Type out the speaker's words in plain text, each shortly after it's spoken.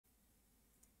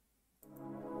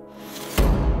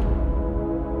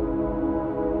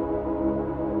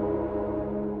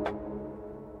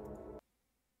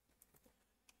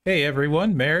Hey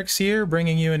everyone, Mherex here,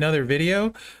 bringing you another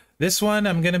video. This one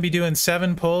I'm going to be doing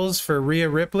 7 pulls for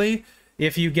Ripley.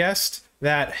 If you guessed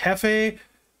that Hefe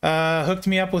hooked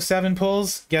me up with 7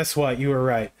 pulls, guess what? You were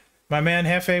right. My man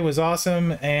Hefe was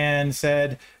awesome and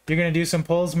said, you're going to do some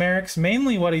pulls, Mherex.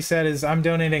 Mainly what he said is, I'm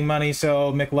donating money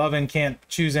so Mclovin can't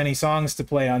choose any songs to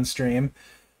play on stream,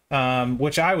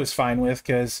 which I was fine with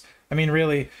because, I mean,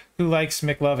 really, who likes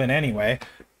Mclovin anyway?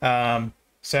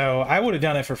 So I would have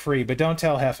done it for free, but don't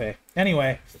tell Hefe.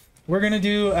 Anyway, we're going to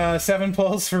do 7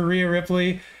 pulls for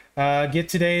Ripley, get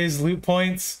today's loot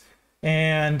points,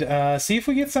 and see if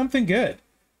we get something good.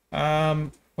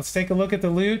 Let's take a look at the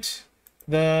loot.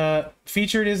 The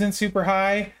featured isn't super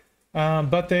high,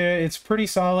 but it's pretty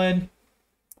solid.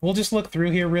 We'll just look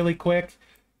through here really quick.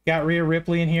 Got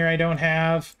Ripley in here I don't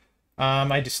have.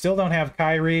 I still don't have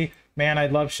Kyrie. Man,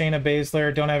 I'd love Shayna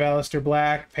Baszler. Don't have Aleister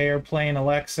Black, Payer Plane,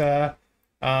 Alexa.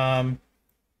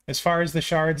 As far as the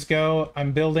shards go,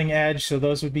 I'm building Edge, so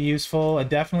those would be useful. I'd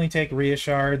definitely take Rhea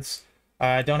shards.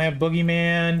 I don't have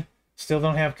Boogeyman. Still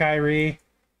don't have Kyrie.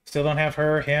 Still don't have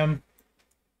him.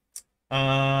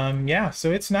 Yeah,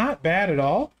 so it's not bad at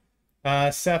all.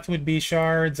 Seth would be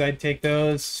shards. I'd take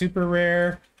those. Super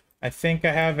rare. I think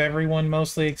I have everyone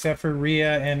mostly except for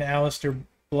Rhea and Aleister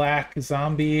Black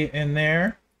Zombie in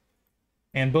there.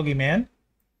 And Boogeyman.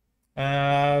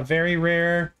 Very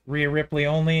rare, Ripley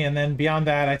only, and then beyond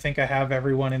that, I think I have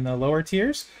everyone in the lower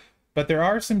tiers. But there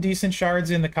are some decent shards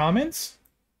in the commons.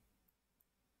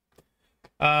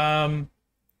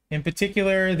 In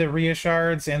particular, the Rhea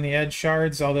shards and the Edge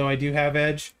shards, although I do have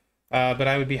Edge. But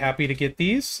I would be happy to get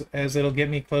these, as it'll get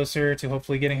me closer to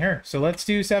hopefully getting her. So let's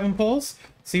do 7 pulls,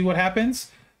 see what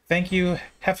happens. Thank you,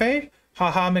 Hefe.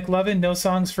 Haha, Mclovin, no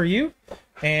songs for you.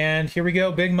 And here we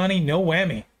go, big money, no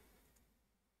whammy.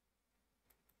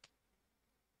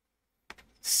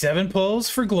 7 pulls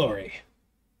for glory.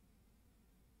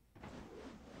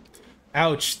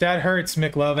 Ouch, that hurts,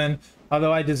 Mclovin.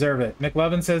 Although I deserve it.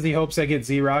 Mclovin says he hopes I get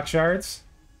Z-Rock shards.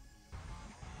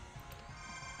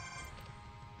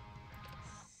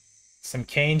 Some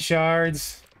Kane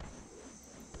shards.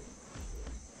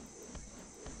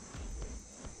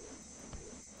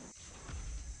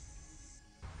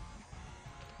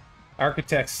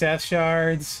 Architect Seth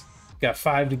shards. Got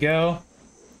 5 to go.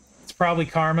 Probably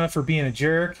karma for being a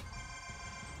jerk.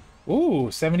 Ooh,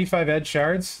 75 Edge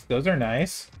shards. Those are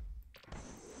nice.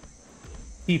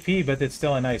 TP, but it's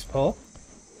still a nice pull.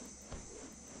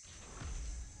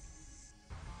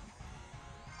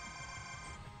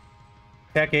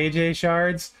 Tech AJ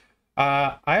shards.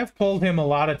 I have pulled him a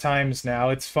lot of times now.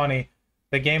 It's funny.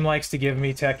 The game likes to give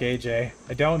me Tech AJ.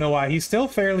 I don't know why. He's still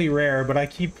fairly rare, but I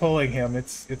keep pulling him.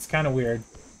 It's kind of weird.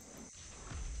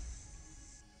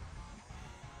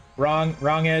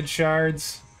 Wrong Edge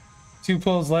shards. 2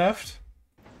 pulls left.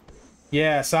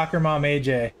 Yeah, Soccer Mom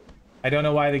AJ. I don't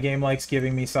know why the game likes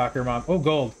giving me Soccer Mom. Oh,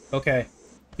 gold. Okay.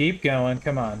 Keep going.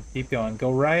 Come on. Keep going.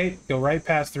 Go right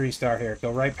past 3-star here.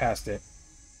 Go right past it.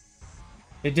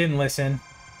 It didn't listen.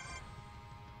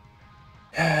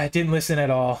 It didn't listen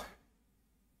at all.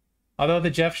 Although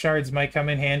the Jeff shards might come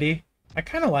in handy. I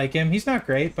kind of like him. He's not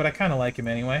great, but I kind of like him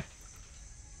anyway.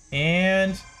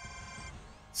 And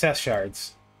Seth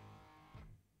shards.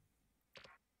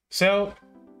 So,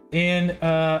 in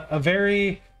a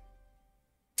very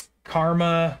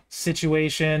karma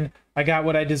situation, I got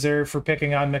what I deserve for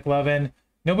picking on Mclovin.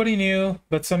 Nobody knew,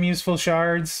 but some useful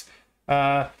shards.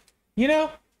 You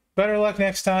know, better luck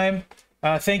next time.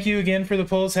 Thank you again for the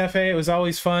pulls, Hefe. It was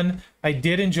always fun. I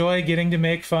did enjoy getting to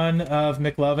make fun of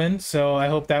Mclovin, so I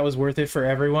hope that was worth it for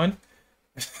everyone.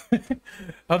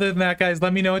 Other than that, guys,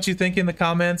 let me know what you think in the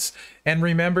comments. And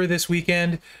remember this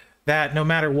weekend that no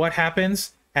matter what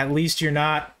happens, at least you're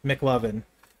not Mclovin.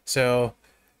 So,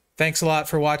 thanks a lot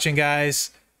for watching,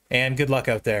 guys, and good luck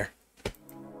out there.